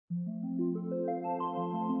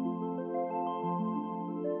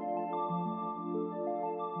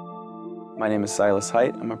My name is Silas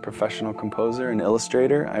Hite. I'm a professional composer and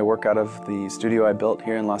illustrator. I work out of the studio I built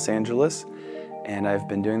here in Los Angeles, and I've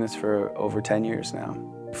been doing this for over 10 years now.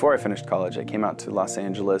 Before I finished college, I came out to Los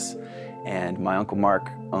Angeles, and my Uncle Mark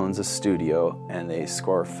owns a studio, and they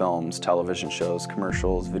score films, television shows,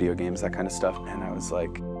 commercials, video games, that kind of stuff. And I was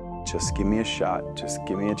like, just give me a shot. Just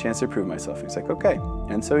give me a chance to prove myself. He's like, okay.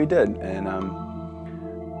 And so he did, and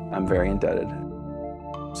I'm very indebted.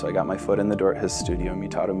 So I got my foot in the door at his studio,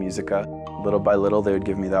 Mutato Musica. Little by little, they would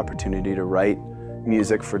give me the opportunity to write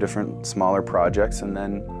music for different smaller projects, and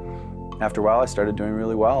then after a while, I started doing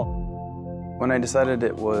really well. When I decided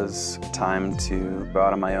it was time to go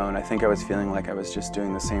out on my own, I think I was feeling like I was just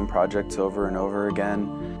doing the same projects over and over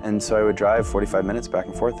again. And so I would drive 45 minutes back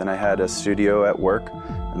and forth, and I had a studio at work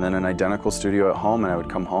and then an identical studio at home, and I would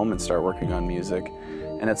come home and start working on music.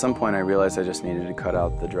 And at some point I realized I just needed to cut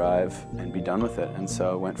out the drive and be done with it. And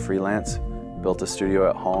so I went freelance, built a studio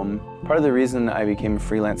at home. Part of the reason I became a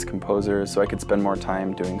freelance composer is so I could spend more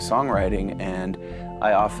time doing songwriting, and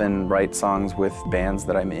I often write songs with bands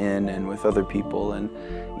that I'm in and with other people, and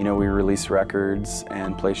we release records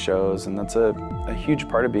and play shows, and that's a huge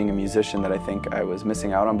part of being a musician that I think I was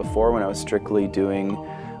missing out on before when I was strictly doing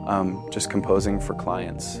just composing for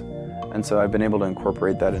clients. And so I've been able to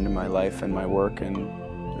incorporate that into my life and my work, and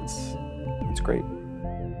it's great.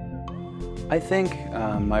 I think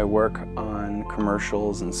my work on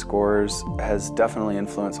commercials and scores has definitely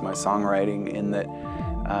influenced my songwriting in that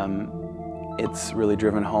it's really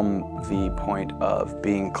driven home the point of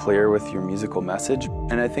being clear with your musical message.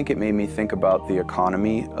 And I think it made me think about the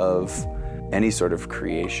economy of any sort of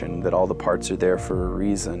creation, that all the parts are there for a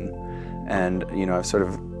reason. And I've sort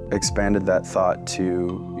of expanded that thought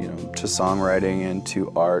to songwriting and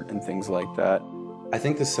to art and things like that. I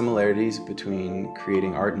think the similarities between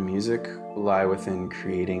creating art and music lie within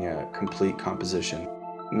creating a complete composition.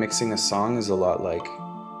 Mixing a song is a lot like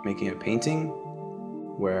making a painting,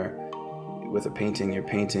 where with a painting you're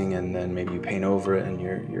painting and then maybe you paint over it, and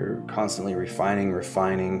you're constantly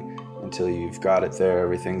refining until you've got it there,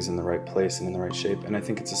 everything's in the right place and in the right shape. And I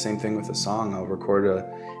think it's the same thing with a song. I'll record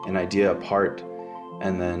an idea, a part,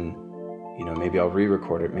 and then maybe I'll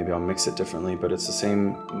re-record it, maybe I'll mix it differently, but it's the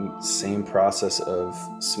same process of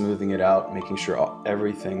smoothing it out, making sure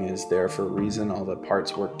everything is there for a reason, all the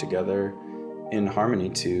parts work together in harmony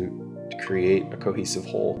to create a cohesive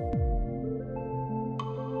whole.